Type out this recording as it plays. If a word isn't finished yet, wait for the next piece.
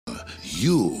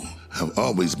You have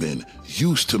always been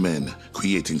used to men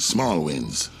creating small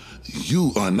wins.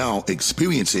 You are now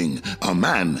experiencing a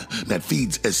man that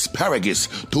feeds asparagus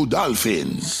to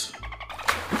dolphins.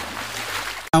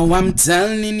 Now I'm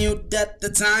telling you that the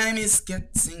time is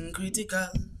getting critical.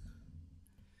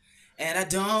 And I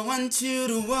don't want you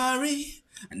to worry.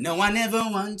 No, I never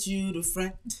want you to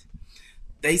fret.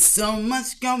 There's so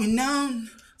much going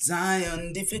on,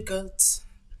 Zion difficult.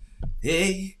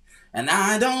 Hey, and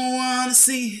I don't want to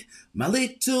see my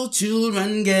little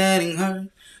children getting hurt.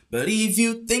 But if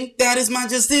you think that His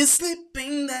Majesty is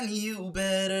sleeping, then you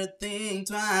better think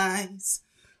twice.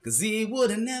 'Cause He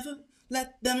would never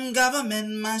let them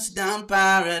government mash down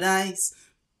paradise.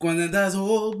 Cuando there's a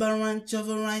whole bunch of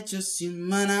righteous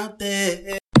human out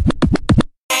there.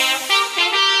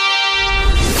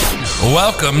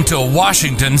 Welcome to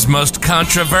Washington's most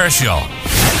controversial,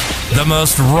 the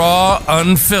most raw,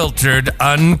 unfiltered,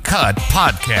 uncut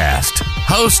podcast.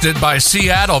 Hosted by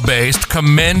Seattle-based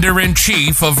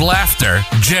Commander-in-Chief of Laughter,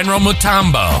 General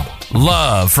Mutombo.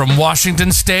 Love from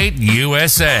Washington State,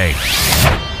 USA.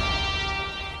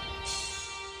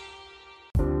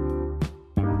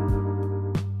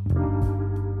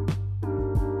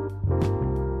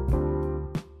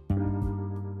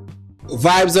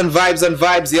 Vibes and vibes and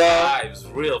vibes, y'all. Vibes,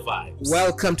 real vibes.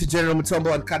 Welcome to General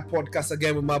Mutombo and Cat Podcast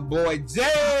again with my boy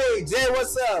Jay. Jay,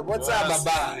 what's up? What's up, my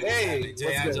boy? Hey,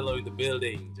 Jay Angelo in the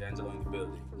building. Jay Angelo in the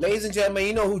building. Ladies and gentlemen,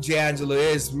 you know who Jay Angelo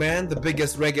is, man. The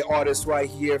biggest reggae artist right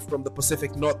here from the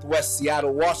Pacific Northwest,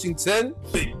 Seattle, Washington.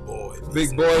 Big boy.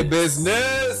 Big boy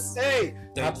business. Hey.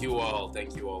 Thank you all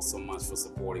so much for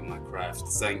supporting my craft.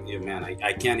 Thank you, man.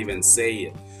 I can't even say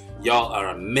it. Y'all are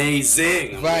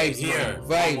amazing. I'm vibes, here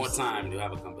vibes. One more time to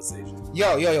have a conversation.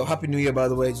 Yo. Happy New Year, by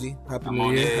the way, G. Happy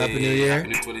New Year. Happy New Year. Happy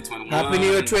New 2021. Happy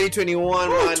New Year 2021,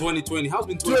 Bro, man. 2020. How's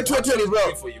been 2020,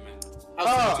 bro? For you, man?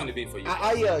 How's 2020 been for you?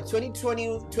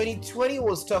 2020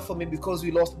 was tough for me because we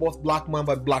lost both Black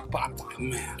Mamba and Black Panther.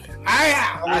 Man.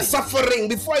 I was suffering.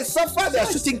 Before I suffered, they were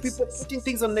shooting people, putting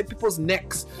things on people's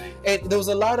necks. And there was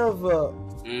a lot of,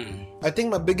 I think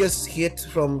my biggest hit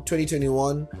from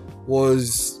 2021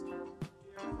 was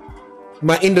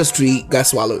my industry got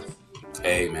swallowed.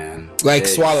 Hey, man. Like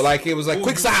swallowed. Like it was like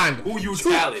quicksand. Who you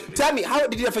telling? Tell me, how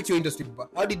did it affect your industry?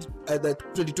 How did the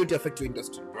 2020 affect your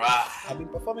industry? Bruh. I've been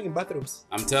performing in bathrooms.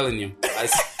 I'm telling you.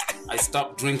 I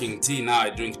stopped drinking tea. Now I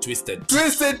drink twisted.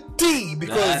 Twisted tea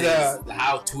because that is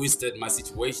how twisted my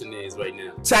situation is right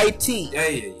now. Chai tea.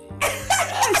 Yeah.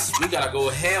 We gotta go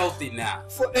healthy now.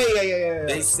 Yeah.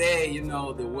 They say,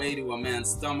 the way to a man's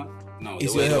stomach. No, the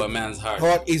is way to a man's heart.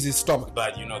 Heart is his stomach.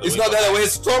 But it's not that way.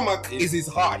 His stomach is his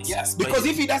heart. Yes. Because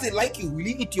if he doesn't like you, will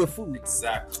he eat your food?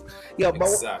 Exactly. Yeah, but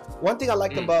one thing I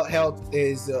liked about health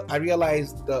is I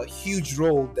realized the huge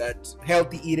role that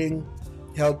healthy eating,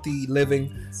 healthy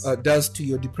living does to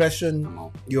your depression,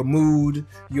 your mood,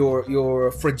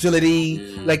 your fragility.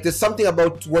 Like there's something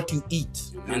about what you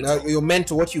eat, your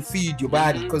mental, what you feed your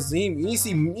body. Because you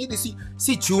see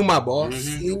chuma, boss.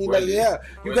 You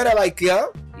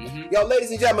gotta Yo,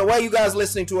 ladies and gentlemen, where are you guys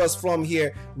listening to us from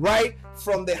here? Right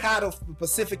from the heart of the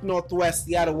Pacific Northwest,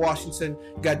 Seattle, Washington.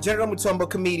 Got General Mutombo,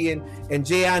 comedian, and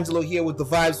Jay Angelo here with the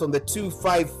vibes from the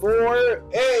 254.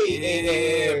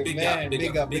 Hey, big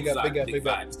up.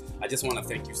 Vibes. I just want to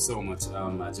thank you so much,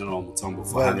 General Mutombo,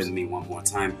 for having me one more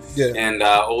time. Yeah. And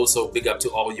also big up to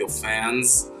all your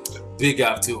fans. Big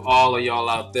up to all of y'all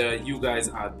out there. You guys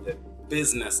are the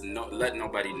business. Let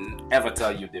nobody ever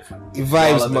tell you different. Vibes,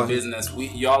 y'all are man. the business.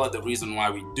 Y'all are the reason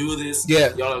why we do this.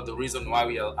 Yeah. Y'all are the reason why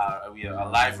we are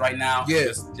alive right now. Yeah.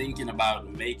 Just thinking about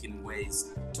making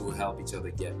ways to help each other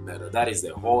get better. That is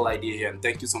the whole idea here. And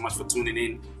thank you so much for tuning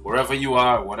in wherever you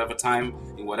are, whatever time,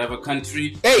 in whatever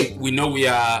country. Hey, we know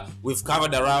we've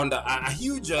covered around a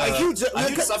huge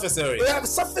surface area. We have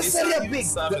surface area big.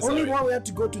 The only one we have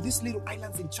to go to these little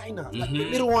islands in China. Like the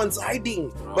little ones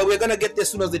hiding. But we're gonna get there as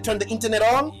soon as they turn the internet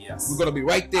on. Yes. We're gonna be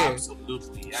right there.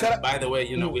 Absolutely. And by the way,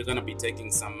 we're gonna be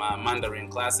taking some Mandarin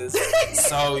classes.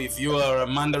 So if you are a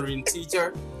Mandarin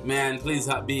teacher, man, please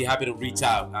be happy to reach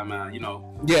out.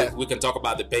 We can talk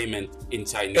about the payment in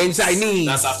Chinese. In Chinese.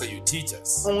 That's after you teach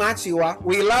us.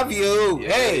 We love you.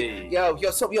 Yay. Hey, yo,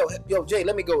 Jay,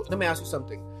 let me ask you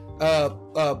something.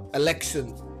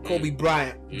 Election, Kobe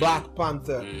Bryant, Black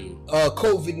Panther,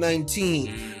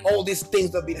 COVID-19, all these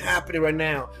things that have been happening right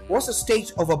now. What's the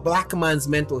state of a black man's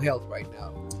mental health right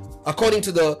now? According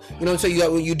to the, so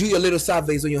you do your little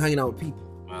surveys when you're hanging out with people.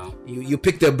 Well, you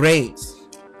pick their brains.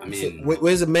 I mean, so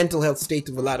where's the mental health state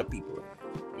of a lot of people?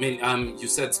 mean, you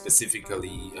said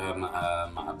specifically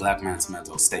a black man's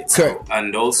mental state. Correct.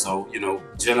 And also,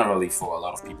 generally for a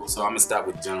lot of people. So I'm going to start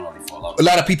with generally for a lot of A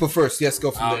lot of people first. Yes,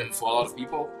 go from there. For a lot of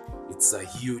people, it's a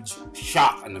huge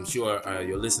shock. And I'm sure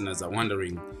your listeners are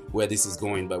wondering where this is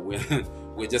going. But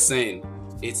we're just saying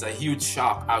it's a huge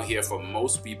shock out here for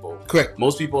most people. Correct.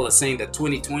 Most people are saying that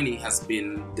 2020 has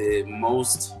been the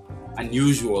most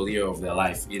unusual year of their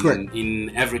life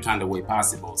in every kind of way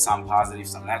possible. Some positive,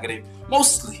 some negative,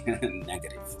 mostly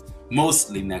negative.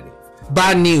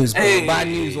 Bad news, bro. Bad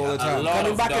news all the time.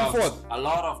 Coming back and forth. A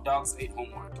lot of dogs ate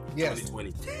homework. Yes.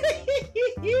 2020.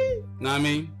 Know what I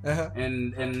mean? Uh-huh.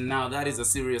 And now that is a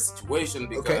serious situation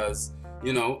because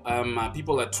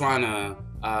people are trying to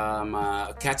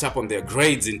catch up on their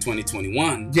grades in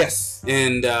 2021. Yes.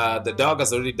 And the dog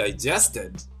has already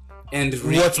digested and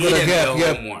what's gonna get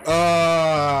homework.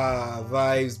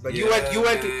 Vibes. But you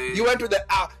went to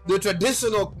the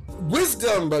traditional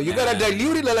wisdom, but you gotta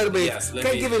dilute it a little bit. Yes,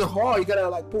 Can't give it hard. You gotta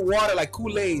like put water like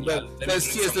Kool-Aid. But let's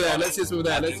cheers to that. Let's cheers to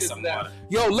that.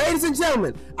 Yo, ladies and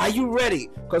gentlemen, are you ready?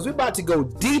 Because we're about to go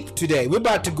deep today. We're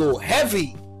about to go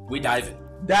heavy. We diving.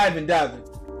 Diving.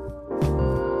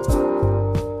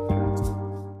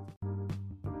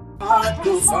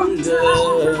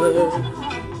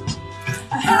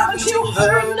 Haven't you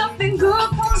heard nothing good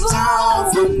comes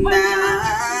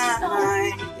overnight?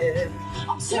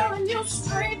 I'm telling you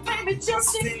straight, baby,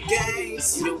 just in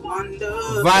case you wonder.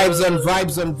 Vibes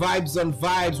on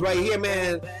vibes right here,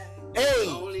 man. Hey.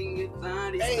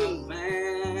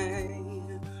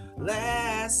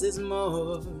 Less is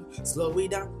more. Slow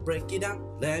it down, break it down,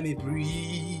 let me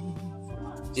breathe.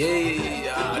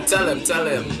 Yeah, tell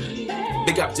him.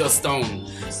 Big up Just Stone.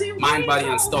 Mind, Body,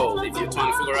 and Soul. If you're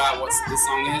trying to figure out what this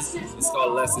song is, it's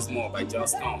called Less is More by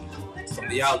Just Stone. From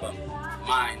the album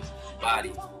Mind,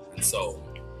 Body, and Soul.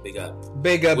 Big up.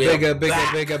 Big up. Back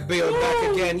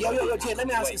again. Yo, Jay, let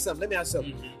me ask you something.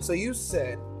 Mm-hmm. So you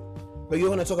said, but you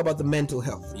want to talk about the mental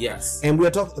health. Yes. And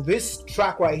we're talking, this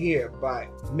track right here by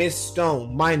Miss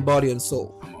Stone, Mind, Body, and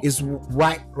Soul, is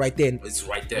right there. It's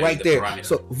right there. Right there. Parameter.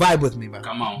 So vibe with me, man.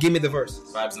 Come on. Give me the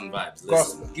verses. Vibes and vibes.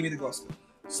 Gospel. Give me the gospel.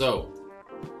 So,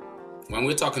 when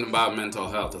we're talking about mental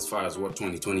health, as far as what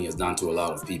 2020 has done to a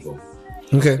lot of people,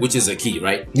 okay, which is a key,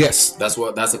 right? Yes. That's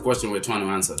the question we're trying to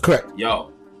answer. Correct.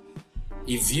 Yo,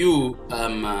 if you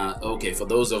for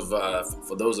those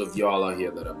of y'all out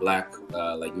here that are black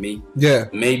like me, yeah,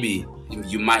 maybe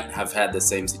you might have had the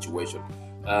same situation,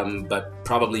 but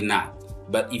probably not.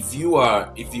 But if you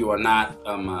are not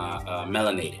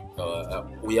melanated,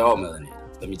 we are all melanated.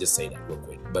 Let me just say that real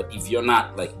quick. But if you're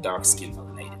not like dark skin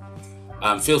melanated,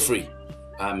 feel free.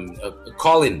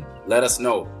 Call in. Let us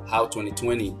know how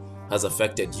 2020 has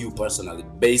affected you personally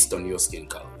based on your skin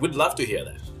color. We'd love to hear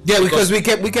that. Yeah, because we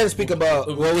can speak about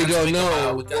what we don't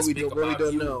know. What we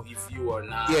don't know. If you are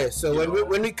not. Yeah. So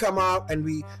when we come out and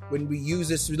when we use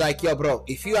this, we're like, yo, bro,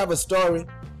 if you have a story,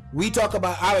 we talk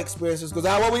about our experiences because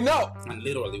that's what we know. And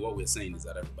literally, what we're saying is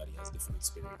that everybody has different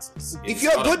experiences. If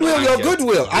you're Goodwill, you're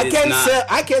Goodwill. I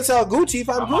can't sell Gucci if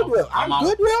I'm Goodwill. I'm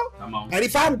Goodwill. Come on. And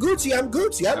if I'm Gucci, I'm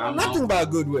Gucci. I know nothing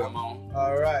about Goodwill. Come on.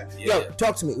 All right. Yeah. Yo,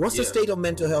 talk to me. What's the state of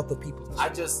mental health of people?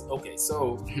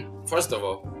 So first of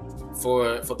all,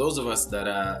 for those of us that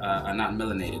are not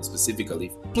melanated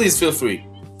specifically, please feel free.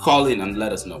 Call in and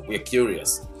let us know. We're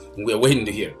curious. We're waiting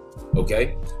to hear.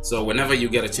 Okay, so whenever you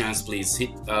get a chance, please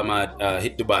hit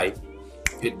Dubai,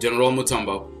 hit General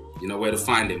Mutombo. You know where to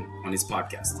find him on his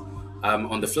podcast.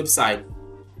 On the flip side,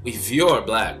 if you're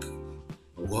black,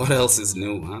 what else is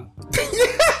new, huh?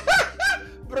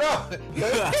 Bro,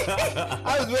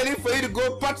 I was waiting for you to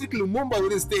go Patrick Lumumba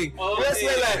with this thing.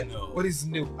 What is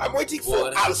new? I'm waiting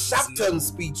for Al Sharpton's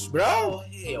speech, bro. Oh,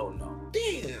 hell no.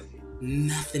 Damn.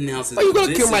 Nothing else is. Why you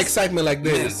gonna kill my excitement like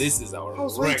this? Man, this is our. I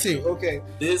was waiting. Okay.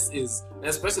 This is,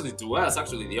 especially to us,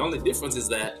 actually, the only difference is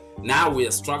that now we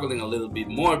are struggling a little bit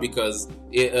more because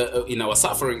in our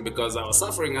suffering, our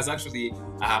suffering has actually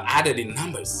added in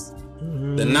numbers.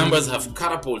 Mm-hmm. The numbers have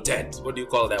catapulted. What do you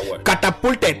call that word?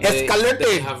 Catapulted, escalated.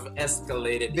 They have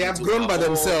escalated. They have grown by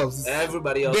themselves.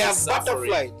 Everybody else is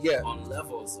suffering on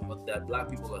levels, but that black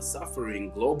people are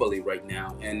suffering globally right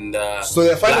now, and so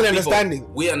they're finally understanding.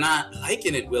 We are not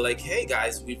liking it. We're like, hey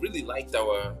guys, we really liked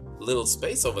our little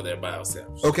space over there by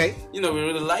ourselves. Okay. We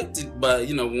really liked it, but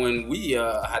when we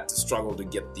had to struggle to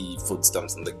get the food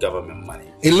stamps and the government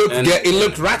money, it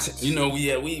looked ratchet. We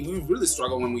really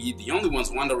struggle when we eat. The only ones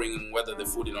wondering whether the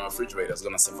food in our refrigerator is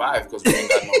gonna survive because we ain't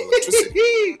got no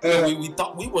electricity. We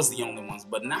thought we was the only ones,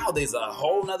 but now there's a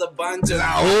whole nother bunch of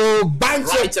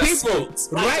people,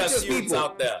 righteous people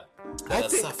out there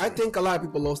I think a lot of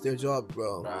people lost their job,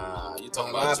 bro. You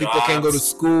talking A about lot of jobs, people can't go to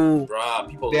school.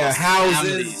 People Their lost houses.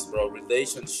 families, bro.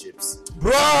 Relationships,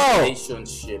 Bro!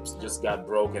 relationships just got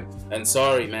broken. And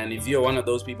sorry, man, if you're one of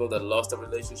those people that lost a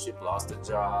relationship, lost a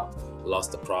job,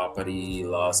 lost a property,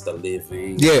 lost a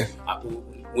living, Yeah.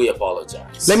 We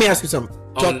apologize. Let me ask you something.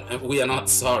 We are not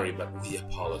sorry, but we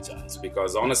apologize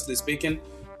because honestly speaking,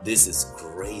 this is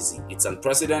crazy. It's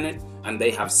unprecedented, and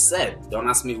they have said, don't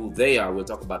ask me who they are, we'll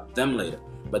talk about them later,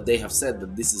 but they have said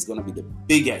that this is going to be the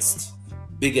biggest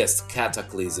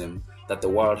cataclysm that the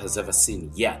world has ever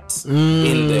seen yet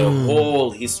in the whole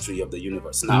history of the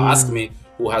universe. Now, ask me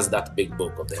who has that big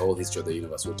book of the whole history of the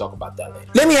universe. We'll talk about that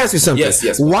later. Let me ask you something.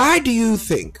 Yes. Why do you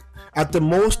think at the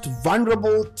most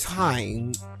vulnerable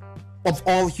time of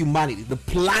all humanity, the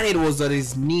planet was at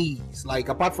its knees? Like,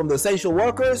 apart from the essential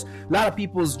workers, a lot of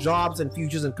people's jobs and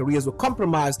futures and careers were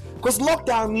compromised because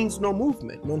lockdown means no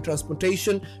movement, no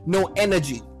transportation, no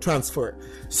energy transfer.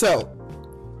 So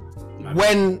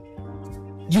when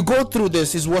you go through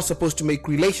this, is what's supposed to make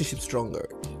relationships stronger.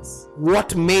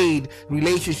 What made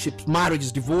relationships,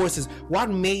 marriages, divorces, what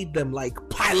made them like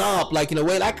pile up, like in a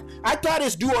way, like I thought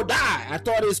it's do or die. I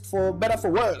thought it's for better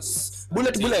for worse.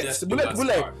 Bullet.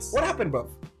 What happened, bro?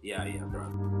 Yeah,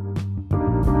 bro.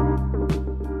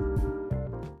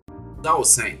 I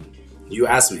was saying, you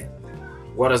asked me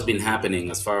what has been happening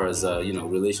as far as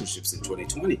relationships in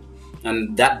 2020,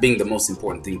 and that being the most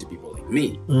important thing to people like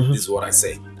me. This is what I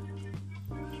say.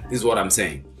 This is what I'm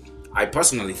saying. I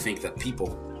personally think that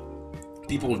people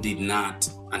did not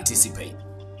anticipate.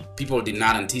 People did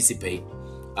not anticipate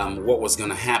what was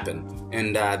going to happen,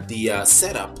 and the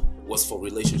setup was for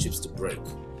relationships to break.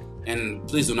 And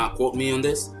please do not quote me on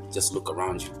this. Just look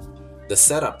around you. The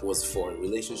setup was for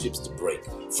relationships to break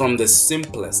from the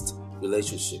simplest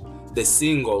relationship, the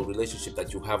single relationship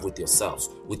that you have with yourself,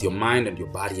 with your mind and your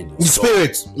body and your soul.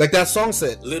 Spirit, like that song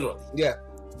said. Literally. Yeah.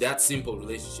 That simple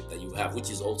relationship that you have, which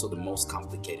is also the most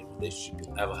complicated relationship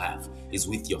you'll ever have, is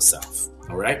with yourself.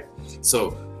 All right?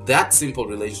 So that simple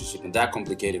relationship and that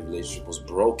complicated relationship was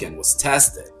broken, was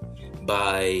tested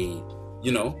by,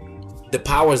 the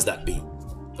powers that be,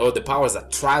 or the powers that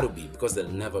try to be, because they'll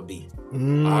never be. All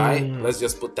right? Let's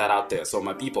just put that out there. So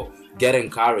my people, get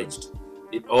encouraged.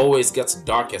 It always gets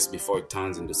darkest before it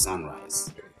turns into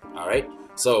sunrise. All right?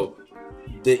 So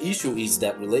the issue is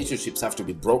that relationships have to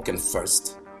be broken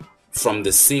first, from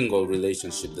the single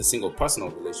relationship, the single personal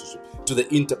relationship, to the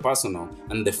interpersonal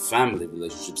and the family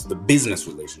relationships, the business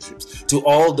relationships, to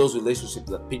all those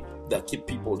relationships that keep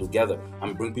people together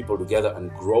and bring people together and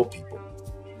grow people.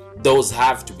 Those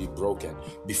have to be broken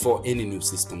before any new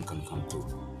system can come through.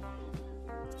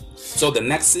 So the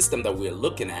next system that we're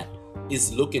looking at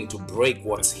is looking to break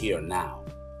what's here now.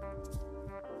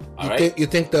 All right? You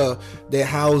think the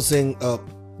housing,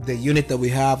 the unit that we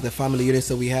have, the family units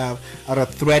that we have, are a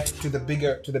threat to the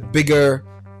bigger?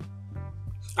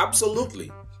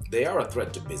 Absolutely. They are a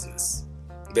threat to business.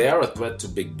 They are a threat to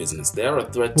big business. They are a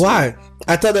threat to... Why?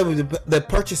 I thought that the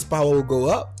purchase power will go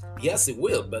up. Yes, it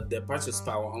will, but their purchase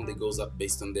power only goes up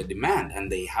based on their demand,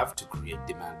 and they have to create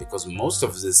demand because most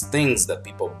of these things that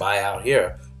people buy out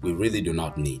here, we really do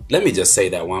not need. Let me just say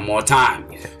that one more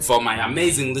time for my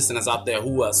amazing listeners out there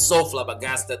who are so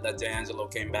flabbergasted that D'Angelo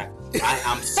came back. I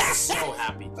am so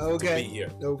happy to be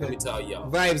here. Okay. Let me tell y'all.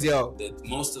 Vibes, yo. That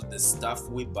most of the stuff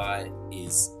we buy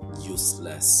is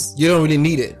useless. You don't really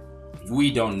need it. We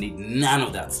don't need none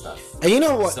of that stuff. And you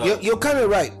know what? So, you're kind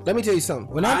of right. Let me tell you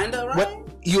something.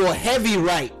 You're heavy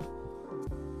right.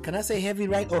 Can I say heavy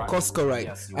right or right. Costco right?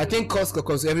 Yes, I think Costco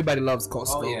because everybody loves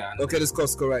Costco. Oh, yeah, okay, this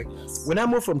Costco right. Yes. When I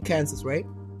moved from Kansas, right,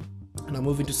 and I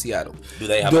moved into Seattle. Do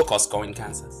they have a Costco in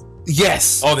Kansas?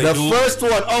 Yes. Oh, they do? The first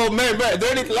one. Oh man,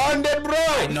 they're in London, bro.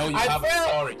 I know you have a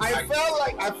story. I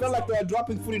felt like they were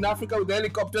dropping food in Africa with the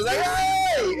helicopters. Like,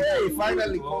 hey,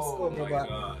 finally Costco,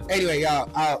 bro. Anyway,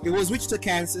 it was Wichita,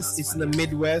 Kansas. That's it's funny. In the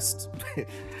Midwest.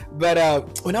 But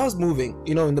when I was moving,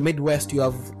 in the Midwest, you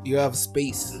have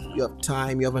space, you have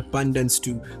time, you have abundance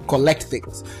to collect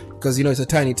things because it's a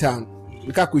tiny town.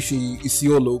 Nikakuishi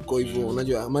Isiolo kwa hivyo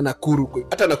unajua ama Nakuru,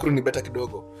 hata Nakuru ni better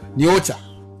kidogo. Ni Ocha.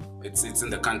 It's in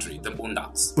the country, the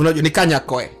boondocks. Unajua ni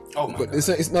Kanyakoe. Oh my God.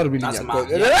 It's not really Nyakoe.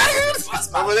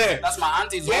 That's my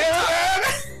auntie's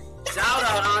Shout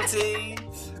out, auntie.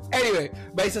 Anyway,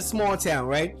 but it's a small town,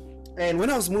 right? And when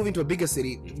I was moving to a bigger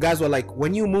city, guys were like,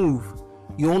 when you move,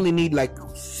 you only need like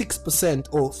 6%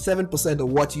 or 7% of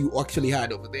what you actually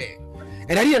had over there.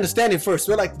 And I didn't understand it first.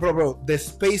 We're like, bro, the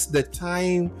space, the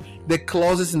time, the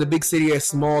closets in the big city are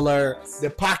smaller. The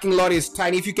parking lot is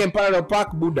tiny. If you can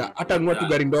park Buddha, I don't know to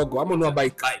get in doggo. I'm on a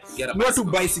bike. Not to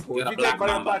bicycle. If you can't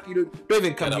park, you don't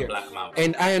even come here.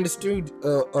 And I understood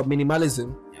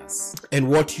minimalism. Yes. And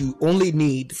what you only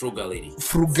need. Frugality.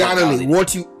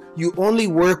 What you only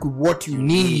work with what you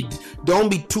need. Don't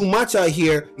be too much out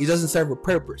here. It doesn't serve a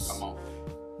purpose. Come on.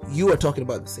 You are talking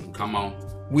about the same. Come on.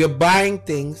 We are buying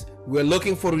things. We're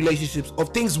looking for relationships of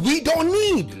things we don't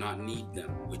need. We do not need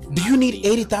them. Do you need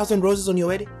 80,000 roses on your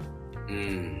wedding?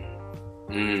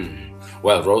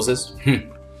 Well, roses?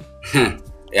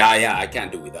 Yeah, I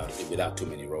can't do without too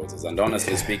many roses. And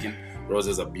honestly speaking,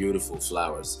 roses are beautiful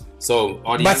flowers. So,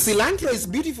 audience, but cilantro is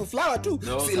beautiful flower too.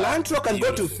 Cilantro can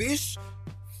go to fish,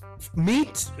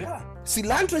 meat. Yeah.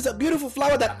 Cilantro is a beautiful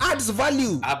flower that adds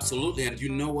value. Absolutely. And you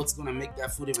know what's going to make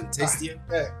that food even tastier?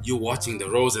 Yeah. You watching the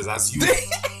roses as you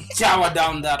shower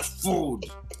down that food.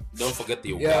 Don't forget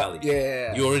the ugali.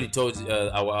 Yeah. You already told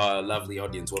our lovely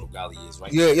audience what ugali is,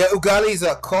 right? Yeah. Ugali is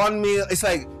a cornmeal. It's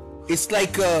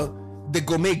like the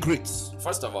gourmet grits.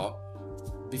 First of all,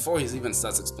 before he even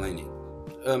starts explaining,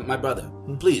 my brother,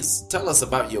 please tell us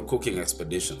about your cooking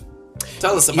expedition.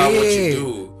 Tell us about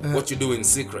what you do in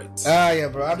secret. Yeah,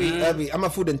 bro. I'm a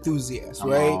food enthusiast,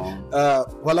 right?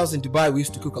 While I was in Dubai, we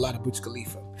used to cook a lot of Burj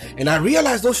Khalifa, and I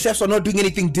realized those chefs are not doing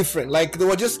anything different. Like they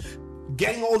were just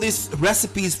getting all these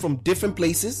recipes from different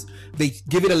places. They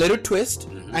give it a little twist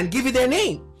and give it their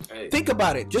name. Hey. Think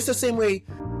about it, just the same way.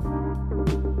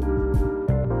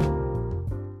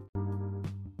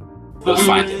 We'll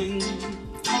find it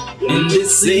in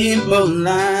this simple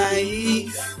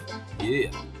life. Yeah.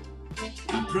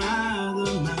 I'm proud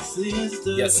of my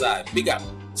sister. Yes, sir. Big up.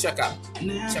 Check out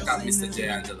Mr. J.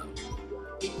 Angelo.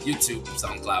 YouTube,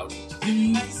 SoundCloud,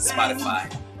 Spotify.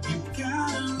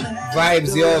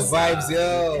 Vibes, yo.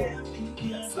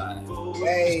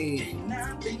 Hey.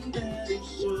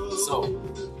 So,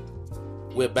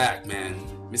 we're back, man.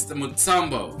 Mr.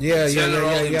 Mutombo.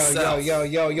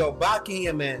 Yo. Back in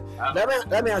here, man.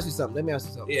 Let me ask you something.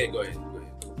 Yeah, go ahead.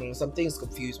 Some things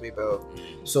confuse me, bro.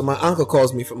 So my uncle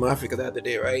calls me from Africa the other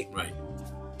day, right? Right.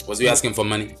 Was he asking for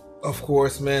money? Of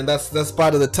course, man. That's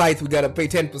part of the tithe. We gotta pay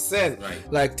 10%.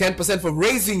 Right. Like 10% for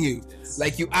raising you.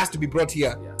 Like you asked to be brought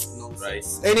here. Yeah. Right.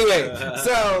 Anyway,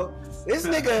 so this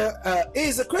nigga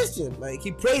is a Christian. Like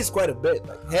he prays quite a bit,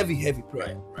 like heavy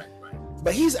prayer. Right.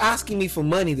 But he's asking me for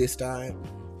money this time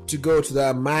to go to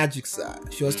the magic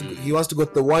side. He wants to go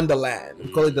to the Wonderland.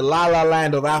 We call it the La La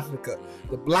Land of Africa,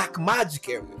 the black magic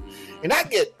area. And I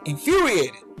get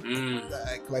infuriated.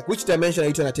 Like which dimension are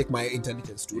you trying to take my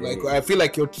intelligence to? Like I feel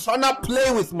like you're trying to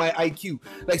play with my IQ.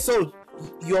 Like so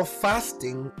you're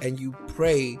fasting and you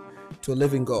pray to a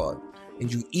living God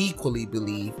and you equally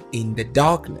believe in the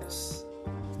darkness.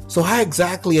 So how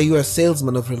exactly are you a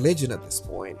salesman of religion at this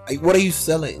point? What are you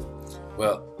selling?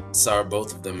 Well, sir,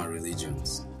 both of them are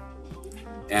religions.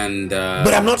 And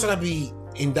but I'm not trying to be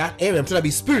in that area. I'm trying to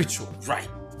be spiritual. Right.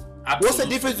 Absolutely. What's the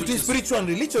difference between spiritual and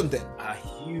religion then? A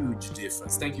huge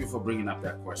difference. Thank you for bringing up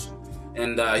that question.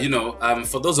 And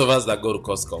for those of us that go to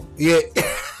Costco. Yeah.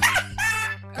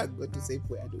 I'm going to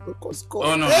Safeway. I don't go to Costco.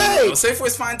 Oh no, no. Safeway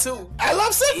is fine too. I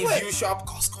love Safeway. If you shop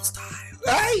Costco style.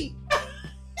 Hey.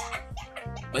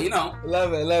 But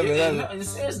love it.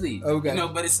 Seriously, okay.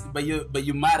 But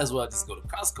you might as well just go to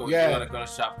Costco. Yeah. If you want to go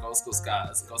shop Costco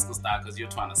style because you're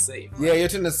trying to save. Right? Yeah, you're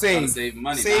trying to save. Save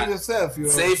money. Save yourself.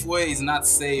 Safeway is not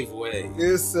save way.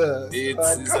 It's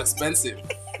expensive.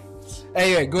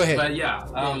 Anyway, go ahead.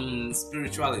 But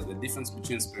spirituality. The difference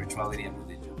between spirituality and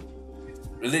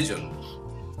religion.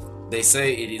 They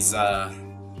say it is a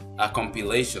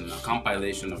compilation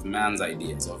of man's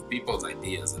ideas, of people's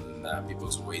ideas, and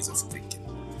people's ways of thinking.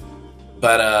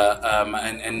 But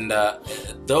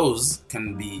those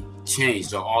can be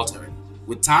changed or altered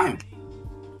with time,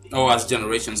 or as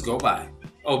generations go by,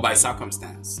 or by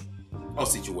circumstance or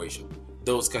situation.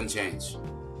 Those can change.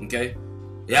 Okay?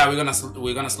 Yeah, we're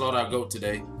gonna slaughter our goat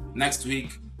today. Next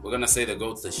week we're gonna say the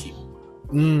goat's the sheep.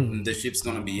 And the sheep's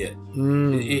gonna be it.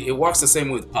 It works the same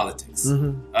way with politics.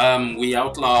 We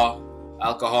outlaw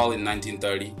alcohol in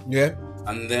 1930. Yeah.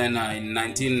 And then in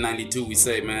 1992 we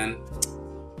say, man,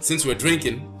 since we're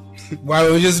drinking, why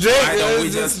don't we just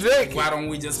drink? Why don't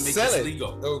we just make this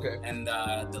legal? Okay. And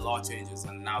the law changes,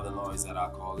 and now the law is that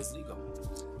alcohol is legal.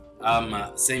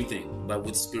 Same thing, but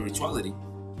with spirituality,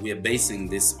 we are basing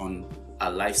this on a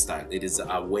lifestyle. It is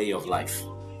a way of life.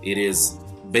 It is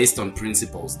based on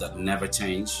principles that never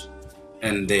change,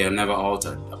 and they are never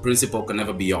altered. A principle can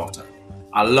never be altered.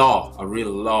 A law, a real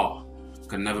law,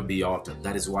 can never be altered.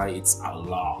 That is why it's a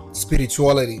law.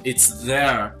 Spirituality. It's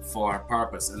there for a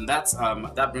purpose, and that's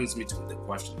that brings me to the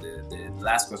question, the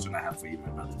last question I have for you, my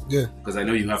brother. Yeah. Because I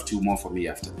know you have 2 more for me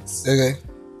after this. Okay.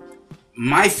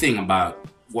 My thing about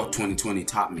what 2020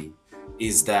 taught me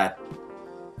is that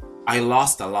I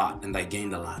lost a lot and I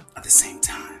gained a lot at the same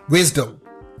time. Wisdom.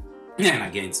 Yeah, and I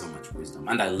gained so much wisdom,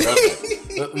 and I love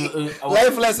it.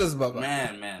 Life lessons, Baba.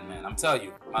 Man, I'm telling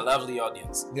you, my lovely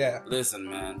audience. Yeah. Listen,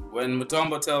 man, when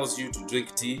Mutombo tells you to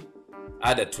drink tea,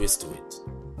 add a twist to it.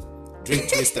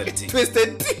 Drink twisted tea.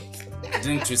 Twisted tea.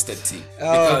 Drink twisted tea.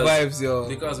 Oh, vibes, yo.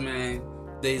 Because, man,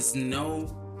 there's no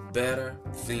better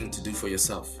thing to do for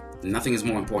yourself. Nothing is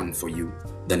more important for you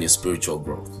than your spiritual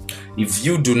growth. If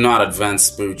you do not advance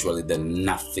spiritually, then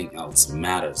nothing else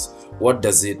matters. What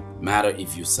does it matter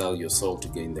if you sell your soul to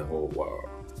gain the whole world?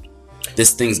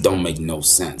 These things don't make no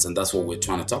sense, and that's what we're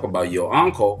trying to talk about. Your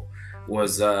uncle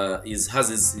has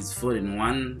his foot in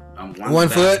one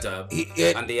bathtub,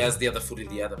 and he has the other foot in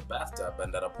the other bathtub,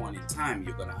 and at a point in time,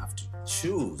 you're gonna have to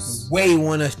choose where you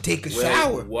wanna take a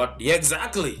shower. Yeah,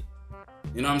 exactly.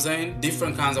 You know what I'm saying?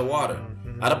 Different kinds of water.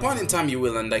 At a point in time, you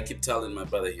will, and I keep telling my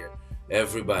brother here,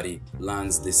 everybody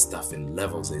learns this stuff in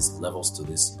levels. There's levels to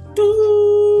this.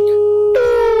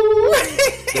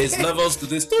 There's levels to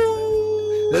this.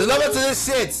 There's levels to this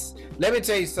shit. Let me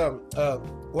tell you something.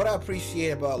 What I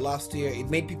appreciate about last year, it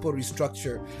made people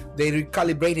restructure. They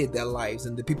recalibrated their lives,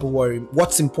 and the people were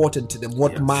what's important to them,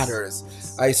 what matters.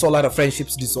 I saw a lot of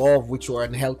friendships dissolve, which were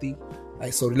unhealthy. I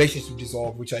saw relationships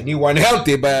dissolve, which I knew were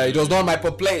unhealthy, but it was not my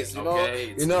place. You know,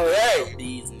 hey,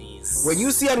 when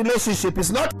you see a relationship,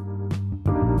 it's not.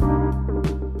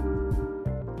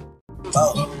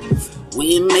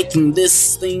 We making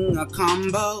this thing a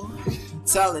combo,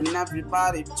 telling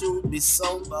everybody to be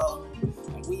sober.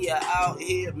 We are out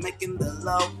here making the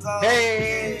logo.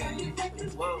 Hey,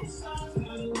 whoa.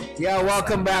 Yeah,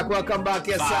 welcome back.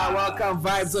 Yes, sir. Welcome.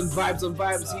 Vibes on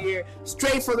vibes here.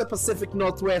 Straight from the Pacific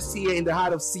Northwest here in the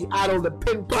heart of Seattle, the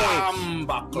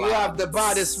pinpoint. You have the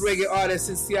baddest reggae artist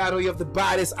in Seattle. You have the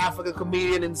baddest African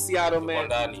comedian in Seattle, man.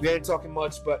 We ain't talking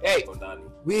much, but hey,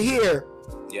 we're here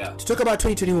to talk about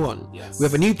 2021. Yes. We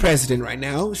have a new president right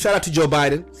now. Shout out to Joe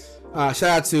Biden. Shout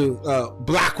out to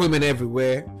black women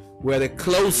everywhere. We're the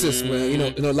closest, man. You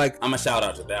know, like I'm a shout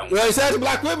out to them. Well, shout out to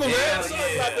black women, man.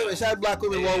 Yeah. Shout out to black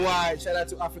women worldwide. Shout out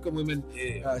to African women.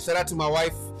 Shout out to my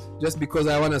wife, just because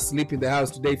I want to sleep in the house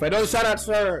today. If I don't shout out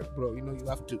to her, bro, you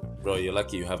have to. Bro, you're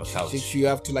lucky you have a couch. You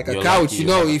have to a couch. You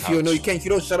can't. If you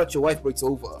don't shout out your wife, bro, it's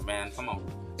over. Man, come on.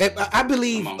 And I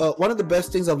believe one of the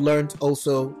best things I've learned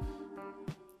also,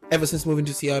 ever since moving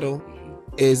to Seattle,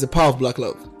 is the power of black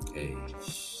love. Hey.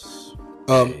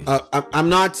 I'm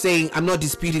not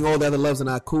disputing all the other loves, and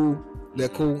are cool. They're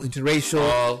cool,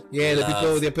 interracial.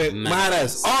 The people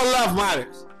matters. All love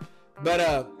matters. But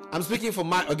I'm speaking from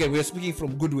we're speaking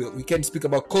from goodwill. We can't speak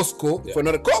about Costco for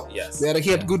another Coke. Yes. We are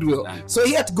here at goodwill. So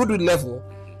here at goodwill level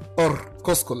or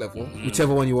Costco level,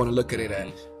 whichever one you want to look at it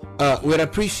at, we're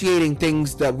appreciating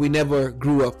things that we never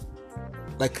grew up,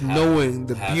 like knowing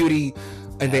the beauty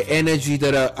and the energy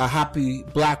that a happy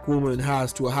black woman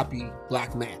has to a happy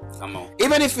black man. Come on.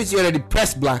 Even if you're a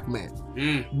depressed black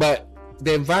man. But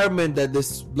the environment that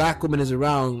this black woman is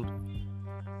around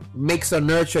makes her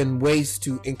nurture in ways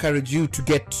to encourage you to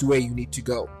get to where you need to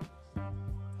go.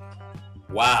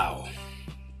 Wow.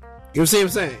 You see what I'm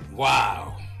saying?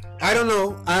 Wow. I don't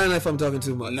know if I'm talking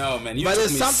too much. No, man. But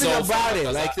there's something about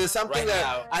it. Like there's something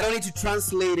that I don't need to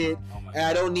translate it. And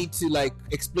I don't need to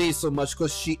explain so much,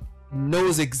 because she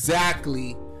knows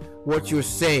exactly what you're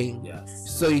saying.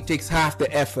 Yes. So it takes half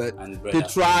the effort to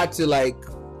try to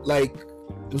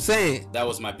I'm saying. That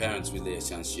was my parents'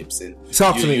 relationships, and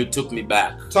Talk to me. You took me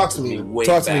back. Talk to me. Way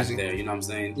Talk back to me. there. You know what I'm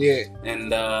saying? Yeah.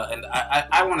 And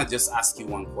I want to just ask you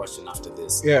one question after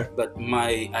this. Yeah. But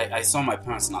I saw my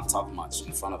parents not talk much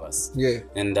in front of us. Yeah.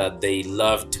 And they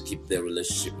love to keep their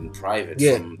relationship in private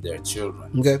from their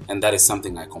children. Okay. And that is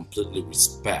something I completely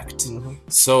respect.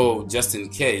 So just in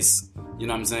case, you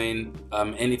know what I'm saying,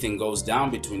 anything goes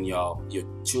down between y'all, your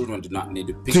children do not need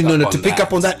to pick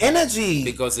up on that energy,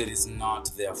 because it is not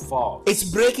their fault. It's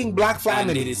breaking black families.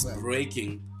 And it is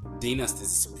breaking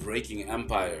dynasties, it's breaking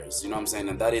empires. You know what I'm saying?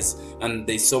 And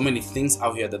there's so many things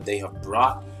out here that they have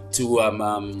brought to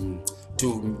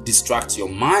to distract your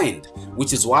mind,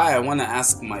 which is why I want to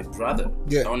ask my brother.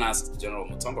 Yeah. I want to ask General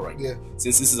Mutombo right now. Yeah.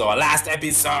 Since this is our last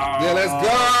episode. Yeah, let's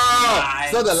go.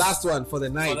 Nice. So the last one for the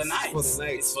night. For the night.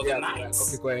 It's for the night.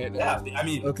 Okay, go ahead. Yeah, I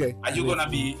mean, okay. Are you gonna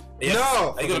be?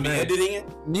 No. Are you gonna be editing it?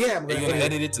 Yeah, I'm Are you gonna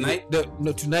edit it tonight?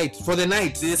 No, tonight. For the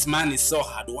night. This man is so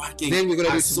hardworking. Then we're gonna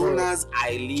as do soon tomorrow. as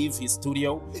I leave his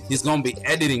studio, he's gonna be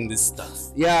editing this stuff.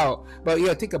 Yeah, but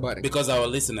yeah, think about it. Because our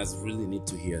listeners really need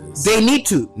to hear this. They need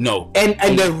to. No. And the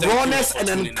Thank you rawness for and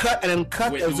tuning in.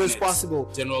 uncut We're as doing is it. possible.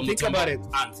 General Think Mutombo, about it.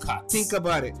 Uncut. Think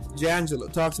about it.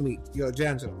 Jangelo, talk to me. Yo,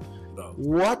 Jangelo. Bro.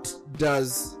 What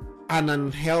does an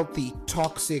unhealthy,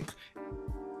 toxic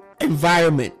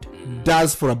environment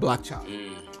does for a black child?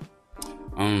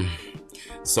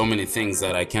 So many things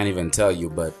that I can't even tell you,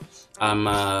 but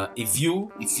if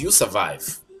you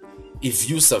survive,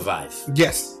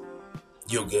 Yes.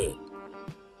 you're good.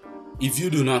 If you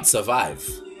do not survive,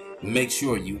 make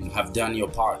sure you have done your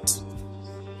part.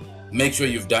 Make sure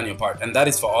you've done your part, and that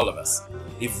is for all of us.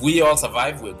 If we all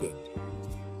survive, we're good.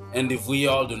 And if we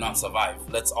all do not survive,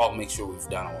 let's all make sure we've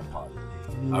done our part.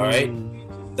 All right?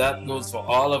 That goes for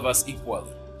all of us equally.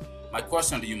 My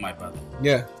question to you, my brother.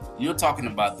 Yeah. You're talking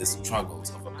about the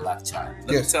struggles of a black child.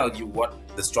 Let Yes. me tell you what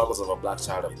the struggles of a black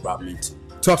child have brought me to.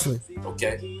 Talk to me.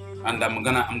 Okay? And I'm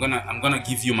gonna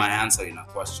give you my answer in a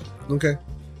question. Okay.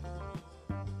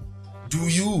 Do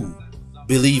you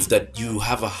believe that you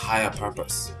have a higher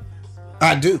purpose?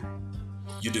 I do.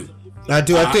 You do. I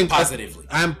do. I think positively.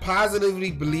 I'm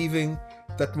positively believing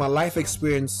that my life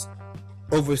experience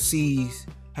overseas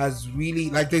has really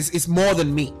this. It's more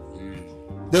than me.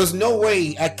 There's no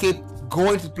way I keep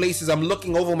going to places. I'm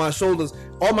looking over my shoulders.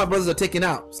 All my brothers are taken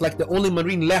out. It's like the only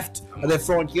Marine left at their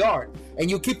front yard, and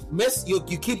you keep you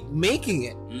keep making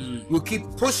it. You keep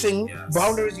pushing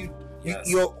boundaries.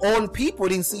 Your own people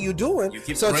didn't see you doing. You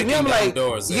keep So to me, breaking I'm down like,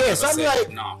 doors. yes, I'm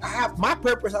like, no. my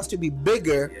purpose has to be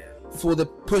bigger for the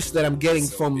push that I'm getting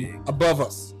So from big. above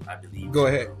us. I believe. Go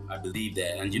ahead. I believe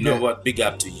that, and you know what? Big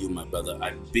up to you, my brother.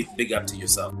 Big up to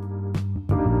yourself.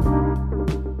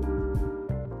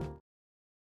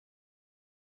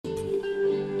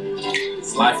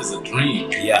 Life is a dream.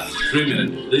 Yeah, dreaming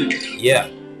and believing. Yeah,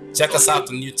 check us out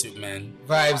on YouTube, man.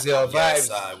 Vibes, yo, vibes.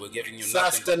 Yes, we're giving you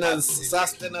nothing but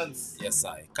Sustenance. Yes,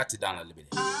 I cut it down a little bit.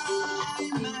 A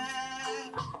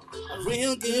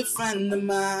real good friend of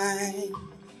mine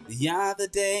the other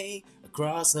day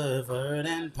across a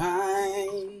verdant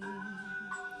pine.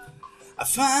 I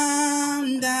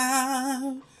found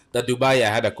out That Dubai, I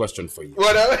had a question for you.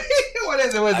 What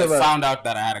is it? What's I it about? found out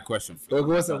that I had a question for you.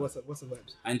 What's the vibes?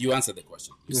 And you answered the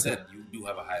question. You Okay. said you do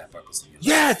have a higher purpose in your life.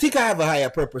 Yeah, I think I have a higher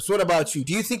purpose. What about you?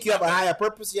 Do you think you have a higher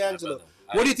purpose, Angelo? brother,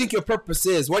 What do you think your purpose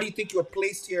is? Why do you think you're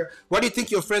placed here? Why do you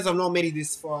think your friends have not made it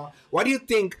this far? Why do you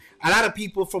think a lot of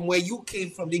people from where you came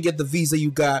from didn't get the visa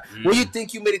you got? Why do you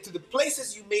think you made it to the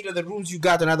places you made or the rooms you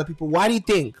got than other people? Why do you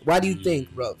think? Why do you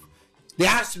think, bro? There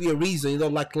has to be a reason.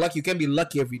 Like luck, you can be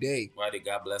lucky every day. Why did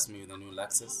God bless me with a new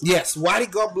Lexus? Yes. Why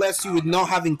did God bless you with not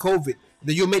having COVID?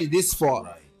 That you made it this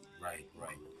far. Right.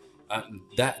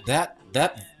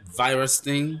 That virus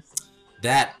thing,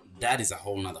 that is a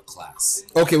whole nother class.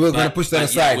 Okay, we're gonna push that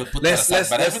aside. We'll put that aside.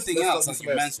 But everything else, as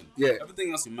you mentioned, Yeah.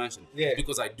 everything else you mentioned, Yeah.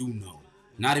 because I do know,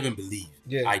 not even believe.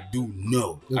 Yeah. I do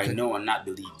know. I Okay. know and not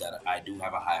believe that I do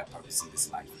have a higher purpose in this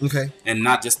life, Okay. and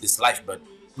not just this life, but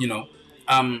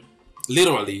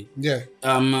literally, Yeah.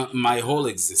 my whole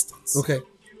existence. Okay.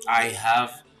 I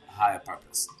have a higher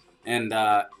purpose. And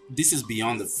this is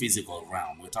beyond the physical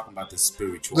realm. We're talking about the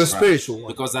spiritual The realm, spiritual one.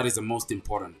 because that is the most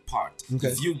important part. Okay.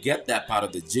 If you get that part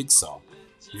of the jigsaw,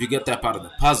 if you get that part of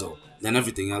the puzzle, then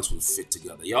everything else will fit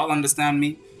together. Y'all understand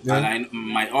me? Yeah. And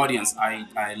my audience,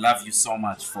 I love you so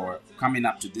much for coming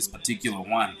up to this particular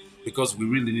one, because we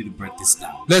really need to break this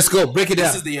down. Let's go. Break it down.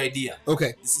 This is the idea.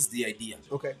 Okay. This is the idea.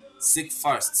 Okay. Seek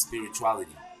first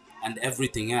spirituality, and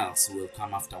everything else will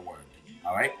come afterward.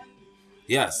 All right?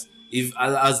 Yes. If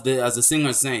as the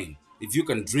singer's saying, if you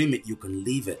can dream it, you can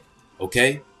leave it.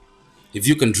 Okay? If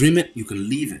you can dream it, you can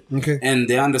leave it. Okay. And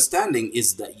the understanding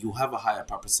is that you have a higher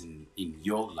purpose in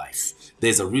your life.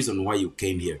 There's a reason why you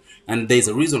came here, and there's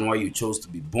a reason why you chose to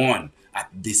be born at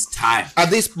this time. At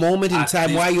this moment in At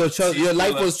time, this why your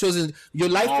life was chosen. Your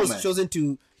life was moment. chosen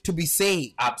to be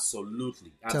saved.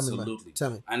 Absolutely. Tell me, man. Absolutely.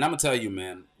 Tell me. And I'm gonna tell you,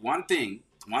 man, one thing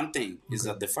is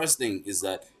that the first thing is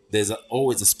that there's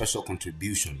always a special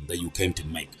contribution that you came to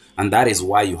make, and that is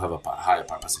why you have a higher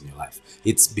purpose in your life.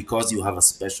 It's because you have a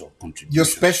special contribution. You're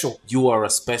special. You are a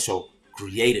special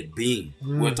created being.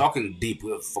 We're talking deep.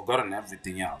 We've forgotten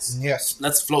everything else. Yes.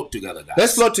 Let's float together, guys.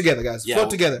 Let's float together, guys. Yeah, Float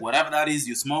together. Whatever that is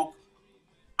you smoke,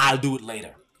 I'll do it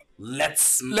later.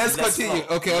 let's continue.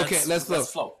 flow. Okay. Let's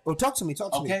flow. Oh, talk to me.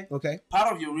 Okay.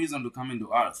 Part of your reason to come into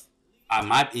Earth,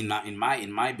 in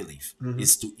my belief,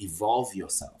 is to evolve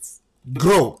yourself.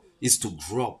 Grow. Is to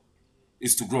grow.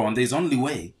 And there's only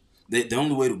way. The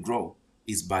only way to grow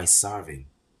is by serving.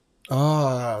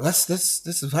 Oh, that's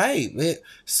right.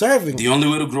 Serving. The only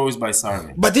way to grow is by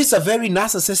serving. But this is a very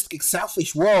narcissistic,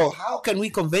 selfish world. How can we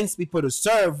convince people to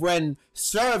serve when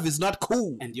serve is not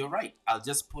cool? And you're right. I'll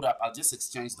just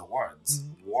exchange the words.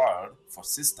 Word for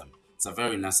system. It's a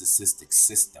very narcissistic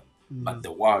system. But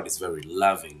the world is very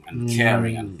loving and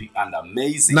caring and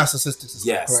amazing. Narcissistic system.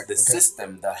 Yes, correct. the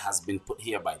system that has been put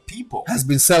here by people has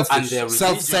been selfish, and their religions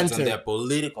self-centered, and their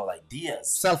political ideas.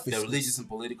 Selfish. Their religious and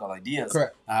political ideas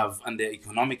correct. and their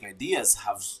economic ideas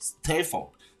have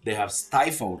stifled. They have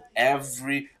stifled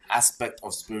every aspect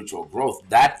of spiritual growth.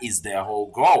 That is their whole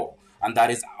goal, and that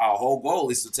is our whole goal.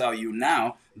 Is to tell you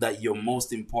now that your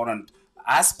most important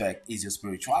aspect is your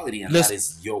spirituality, and that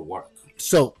is your work.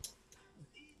 So.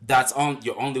 That's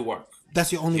your only work.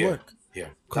 That's your only work.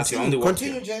 Here. That's your only work.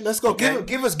 Continue, Jay. Let's go. Okay.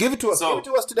 Give it to us. So, give it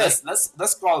to us today.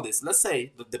 Let's call this. Let's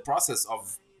say that the process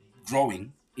of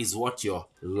growing is what your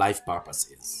life purpose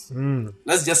is.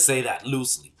 Let's just say that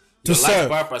loosely. Your life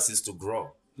purpose is to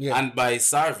grow. Yeah. And by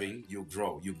serving, you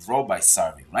grow. You grow by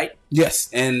serving, right? Yes.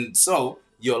 And so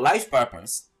your life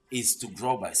purpose is to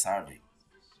grow by serving.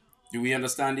 Do we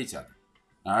understand each other?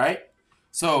 All right?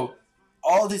 So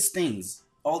all these things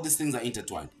are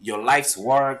intertwined. Your life's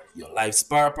work, your life's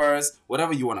purpose,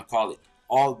 whatever you want to call it,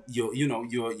 all your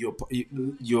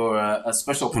a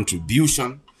special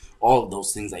contribution, all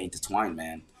those things are intertwined,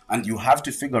 man. And you have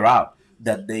to figure out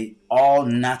that they all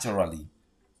naturally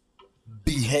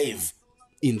behave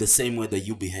in the same way that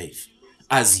you behave.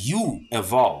 As you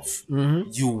evolve,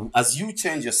 as you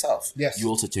change yourself, you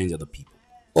also change other people.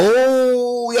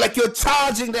 Oh, you're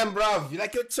charging them, bro. You're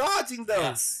charging them.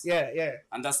 Yes. Yeah.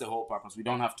 And that's the whole purpose. We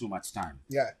don't have too much time.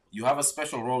 Yeah. You have a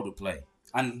special role to play,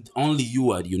 and only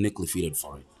you are uniquely fitted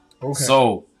for it. Okay.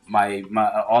 So my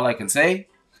all I can say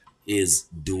is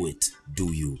do it.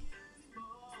 Do you?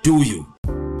 Do you?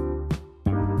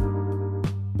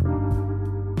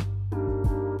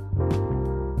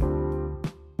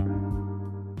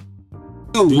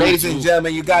 Ladies and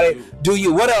gentlemen, you got it. Do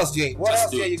you? What else, Jay? What else,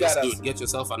 Jay? You got us. Get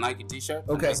yourself a Nike T-shirt.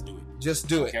 Okay. And just do it. Just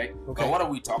do it. Okay. But what are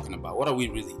we talking about? What are we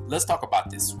really? Let's talk about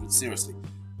this seriously.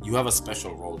 You have a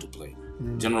special role to play,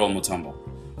 General Mutombo.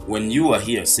 When you are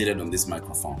here seated on this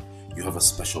microphone, you have a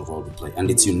special role to play, and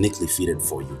it's uniquely fitted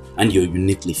for you, and you're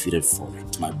uniquely fitted for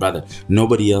it, my brother.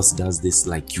 Nobody else does this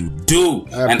like you do,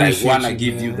 and I want to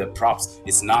give you the props.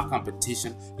 It's not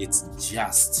competition. It's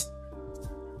just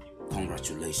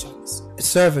congratulations.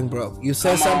 Serving, bro. You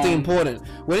said something important.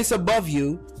 When it's above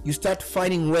you, you start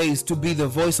finding ways to be the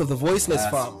voice of the voiceless,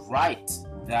 fam.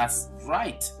 That's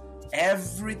right.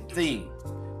 Everything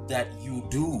that you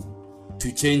do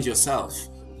to change yourself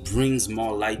brings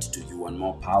more light to you and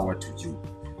more power to you.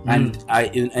 And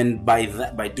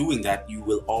by doing that, you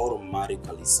will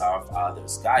automatically serve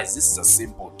others. Guys, this is a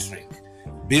simple trick.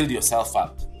 Build yourself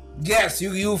up. Yes,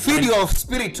 you fill your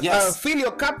spirit, fill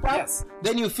your cup up,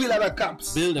 then you fill other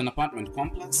cups. Build an apartment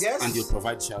complex, and you'll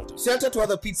provide shelter. Shelter to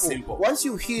other people. Simple. Once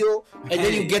you heal, and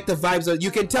then you get the vibes, you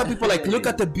can tell people, look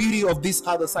at the beauty of this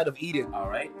other side of Eden. All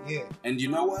right? Yeah. And you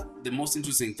know what? The most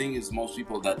interesting thing is most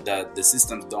people that the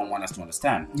systems don't want us to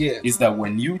understand is that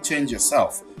when you change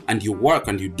yourself, and you work,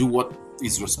 and you do what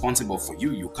is responsible for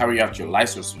you, you carry out your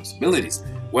life's responsibilities,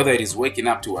 whether it is waking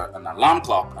up to an alarm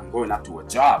clock and going up to a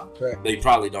job that you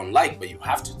probably don't like, but you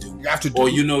have to do.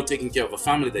 Or taking care of a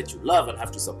family that you love and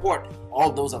have to support.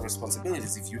 All those are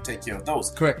responsibilities if you take care of those.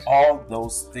 Correct. All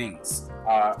those things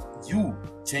are you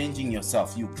changing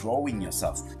yourself, you growing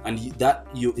yourself, and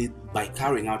by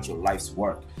carrying out your life's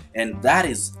work. And that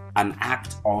is an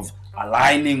act of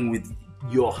aligning with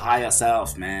your higher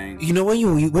self, man. You know,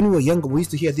 when we were younger, we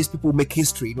used to hear these people make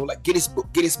history, like Guinness Book.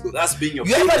 That's being your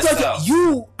biggest self.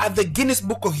 You are the Guinness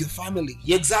Book of your family.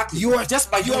 Exactly. You are just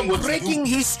by breaking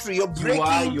history. You're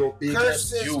breaking your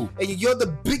curses, and you're the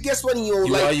biggest one in your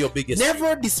life. You are your biggest.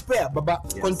 Never despair, Baba.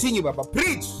 Yes. Continue, Baba.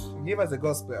 Preach. Give us the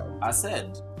gospel. I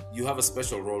said you have a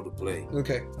special role to play.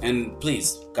 Okay. And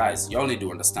please, guys, you all need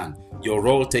to understand. Your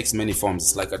role takes many forms.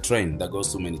 It's like a train that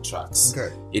goes through many tracks.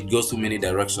 Okay. It goes through many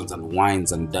directions and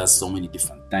winds and does so many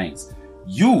different things.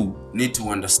 You need to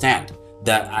understand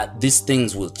that these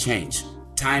things will change.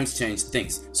 Times change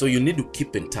things. So you need to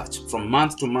keep in touch from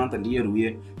month to month and year to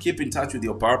year. Keep in touch with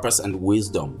your purpose and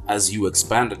wisdom as you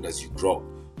expand and as you grow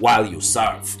while you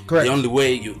serve. Correct. The only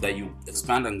way that you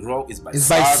expand and grow is by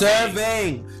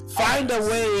serving. Find a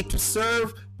way to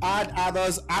serve add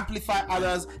others, amplify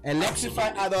others,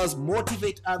 electrify others,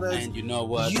 motivate others. And you know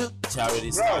what?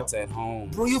 Charity starts at home.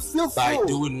 Bro, you feel by full.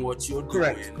 doing what you're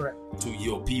doing to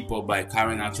your people, by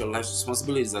carrying out your life's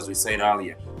responsibilities, as we said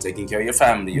earlier, taking care of your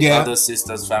family, your brothers,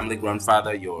 sisters, family,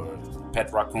 grandfather, your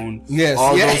pet raccoon. Yes.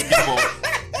 All those people,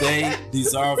 they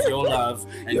deserve your love.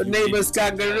 And your neighbor's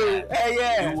kangaroo.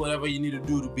 Hey, do whatever you need to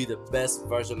do to be the best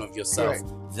version of yourself.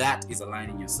 That is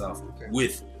aligning yourself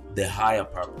with the higher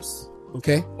purpose.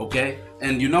 Okay.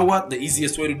 And you know what? The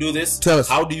easiest way to do this? Tell us.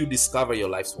 How do you discover your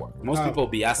life's work? Most people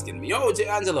be asking me, "Oh, J.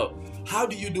 Angelo, how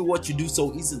do you do what you do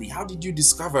so easily? How did you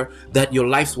discover that your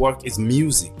life's work is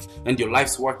music and your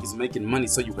life's work is making money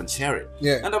so you can share it?"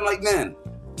 And I'm like, man,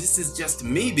 this is just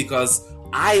me, because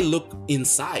I look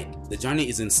inside. The journey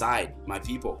is inside, my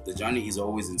people. The journey is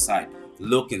always inside.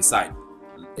 Look inside.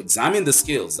 Examine the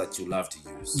skills that you love to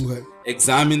use.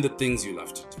 Examine the things you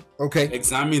love to do.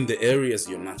 Examine the areas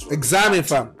you're natural. Examine,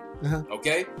 fam.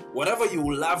 Okay? Whatever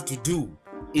you love to do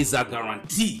is a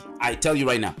guarantee. I tell you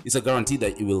right now, it's a guarantee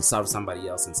that you will serve somebody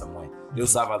else in some way. You'll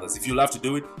serve others. If you love to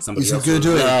do it, somebody else will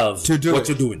love what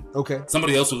you're doing.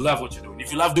 Somebody else will love what you're doing.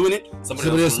 If you love doing it, somebody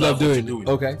else will love what you're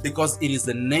doing. Because it is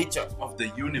the nature of the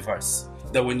universe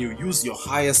that when you use your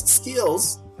highest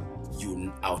skills,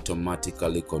 you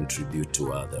automatically contribute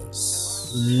to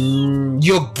others.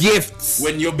 Your gifts.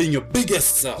 When you're being your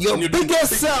biggest self. Your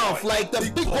biggest self, like the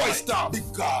big boy stuff.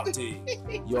 Big God.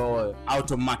 You're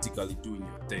automatically doing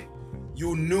your thing.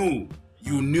 You knew,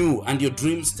 and your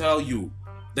dreams tell you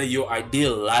that your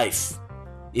ideal life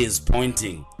is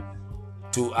pointing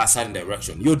to a certain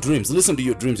direction. Your dreams, listen to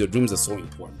your dreams. Your dreams are so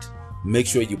important. Make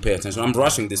sure you pay attention. I'm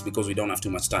rushing this because we don't have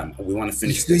too much time. We want to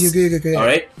finish this. All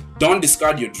right? Don't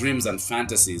discard your dreams and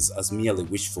fantasies as merely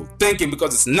wishful thinking,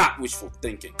 because it's not wishful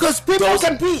thinking. Because people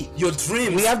can be. Your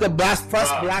dreams. We have the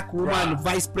first black woman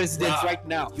vice president right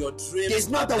now. Your dreams. There's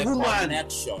not a woman.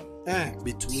 Connection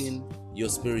between your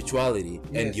spirituality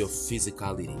and your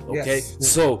physicality. Okay?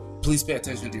 So please pay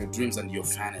attention to your dreams and your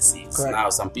fantasies. Now,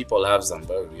 some people have some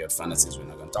very weird fantasies. We're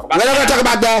not going to talk about that. We're not going to talk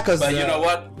about that, but you know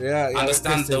what?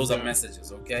 Understand those are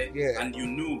messages, okay? And you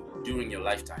knew during your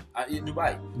lifetime in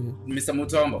Dubai, Mr.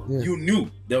 Mutombo, you knew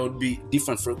there would be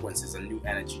different frequencies and new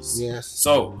energies.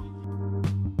 So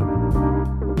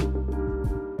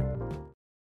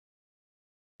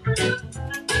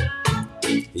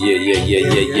yeah.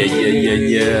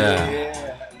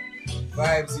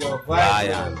 Vibes, yo.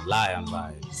 Lion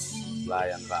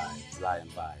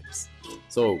vibes.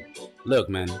 So, look,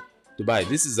 man, Dubai,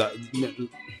 this is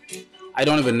I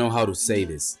don't even know how to say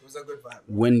this. It was a good vibe.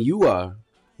 When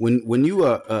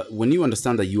you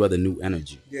understand that you are the new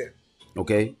energy.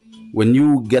 Okay? When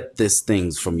you get these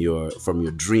things from your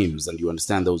dreams and you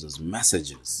understand those as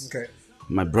messages.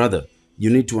 My brother, you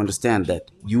need to understand that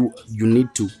you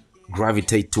need to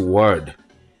gravitate toward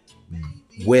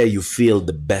where you feel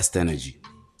the best energy.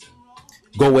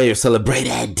 Go where you're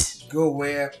celebrated. Go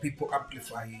where people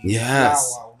amplify you.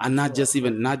 Yes. And not just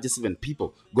even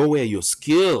people. Go where your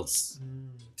skills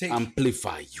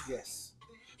amplify you.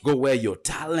 Go where your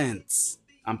talents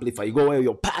amplify you. Go where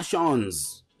your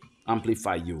passions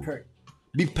amplify you.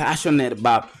 Be passionate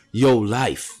about your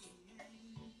life.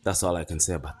 That's all I can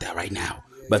say about that right now.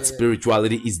 But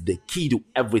spirituality is the key to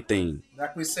everything.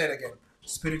 Like we said again,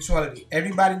 spirituality.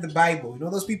 Everybody in the Bible, you know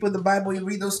those people in the Bible, you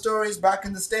read those stories back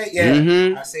in the state?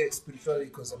 I say spirituality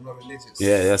because I'm not religious.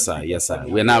 Yes, sir.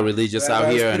 We're not religious out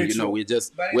here, and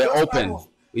we're open. Bible,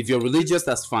 if you're religious,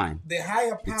 that's fine. The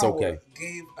higher power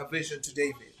gave a vision to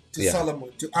David, to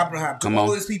Solomon, to Abraham, to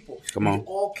all these people. We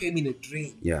all came in a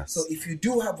dream. So if you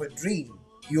do have a dream,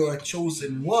 you're a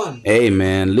chosen one. Hey,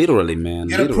 man, literally, man.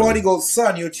 You're the prodigal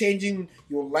son. You're changing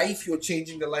your life. You're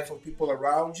changing the life of people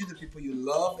around you, the people you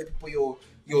love, the people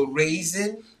you're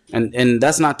raising. And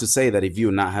that's not to say that if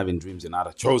you're not having dreams, you're not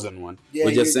a chosen one.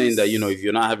 We're just saying that, if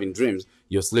you're not having dreams,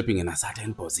 you're sleeping in a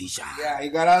certain position. You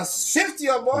gotta shift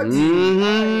your body.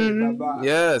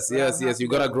 Yes. You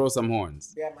gotta grow some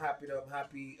horns. I'm happy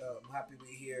we're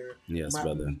here. Yes, I'm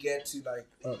brother. We get to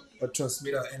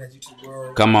transmit our energy to the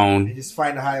world. Come on. And just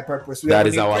find a higher purpose. That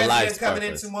is our life coming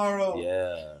in tomorrow.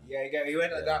 I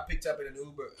got picked up in an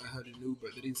Uber. I had an Uber.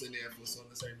 They didn't send the Air Force One.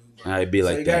 They sent an Uber. I'd be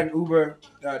like that. You got an Uber.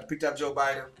 Picked up Joe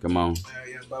Biden. Come on.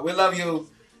 But we love you.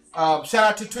 Shout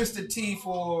out to Twisted Tea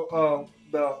for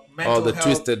the mental all the health,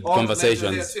 twisted all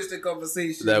conversations, twisted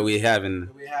conversations that we're having.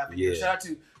 Shout out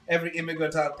to every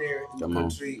immigrant out there in the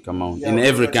country. Come on. In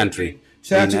every country.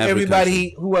 Shout out to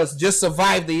everybody who has just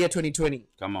survived the year 2020.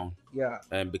 Come on.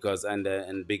 And big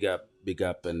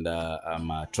up and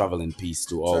travel in peace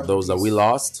to all those that we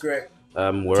lost. Correct.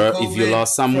 If you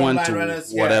lost someone to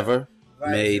whatever.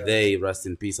 May they rest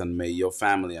in peace, and may your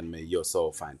family and may your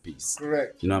soul find peace.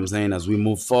 Correct. You know what I'm saying? As we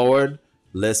move forward,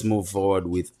 let's move forward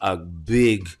with a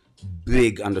big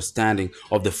understanding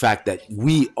of the fact that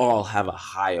we all have a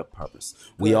higher purpose.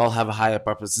 We all have a higher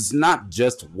purpose. It's not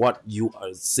just what you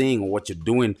are saying or what you're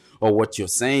doing or what you're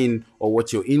saying or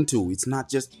what you're into. It's not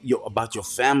just about your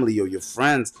family or your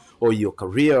friends or your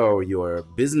career or your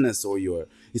business or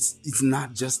it's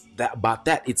not just that about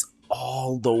that. It's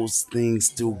all those things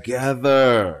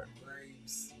together.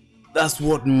 That's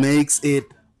what makes it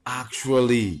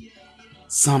actually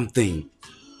something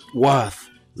worth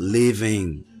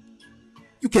living.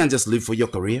 You can't just live for your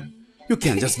career. You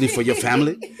can't just live for your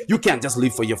family. You can't just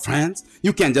live for your friends.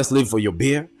 You can't just live for your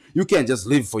beer. You can't just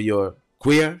live for your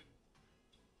queer.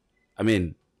 I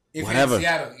mean, whatever.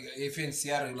 If you're in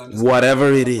Seattle, you'll understand.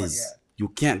 Whatever it is, you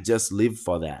can't just live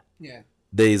for that. Yeah.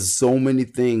 There's so many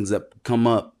things that come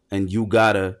up, and you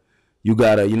gotta,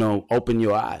 open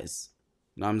your eyes.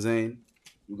 You know what I'm saying?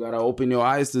 You gotta open your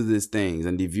eyes to these things,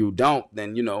 and if you don't,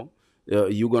 then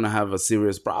you're gonna have a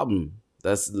serious problem.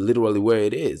 That's literally where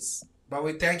it is. But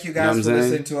we thank you guys for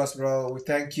listening to us, bro. We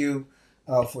thank you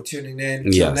for tuning in.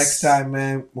 Until Yes. next time,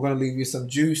 man, we're going to leave you some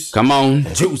juice. Come on,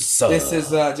 juice. This is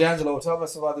D'Angelo. Tell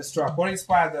us about this track. What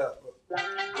inspired the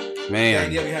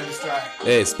idea behind this track?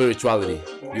 Hey, spirituality.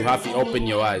 You have to open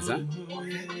your eyes, huh?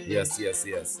 Yes.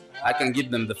 I can give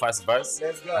them the first verse,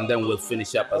 Let's go. and then we'll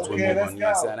finish up as we move let's on. go.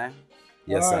 Yes, sir.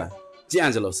 Yes, All sir. right.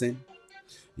 D'Angelo, sing.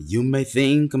 You may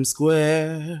think I'm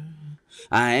square.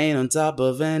 I ain't on top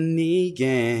of any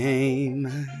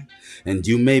game, and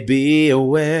you may be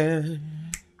aware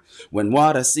when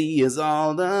what I see is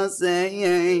all the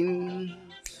same.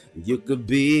 You could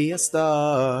be a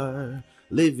star,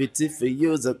 live it if you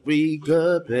use a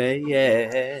bigger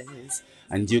pace,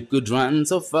 and you could run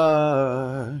so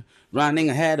far, running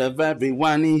ahead of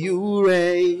everyone you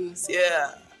race.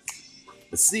 Yeah.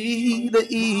 See, the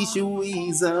issue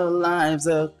is our lives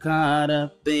are caught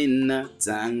up in a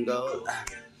tangle.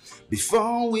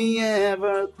 Before we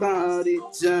ever caught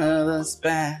each other's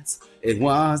paths, it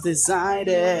was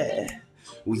decided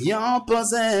we all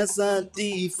possess a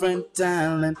different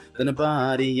talent that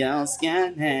nobody else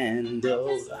can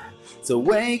handle. So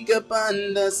wake up,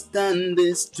 understand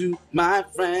this truth, my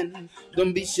friend.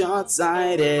 Don't be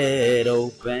short-sighted,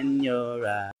 open your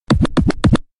eyes.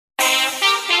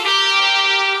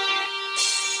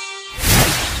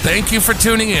 Thank you for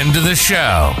tuning in to the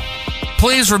show.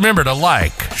 Please remember to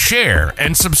like, share,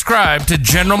 and subscribe to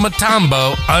General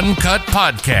Matambo Uncut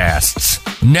Podcasts.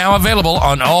 Now available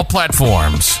on all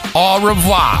platforms. Au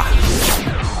revoir.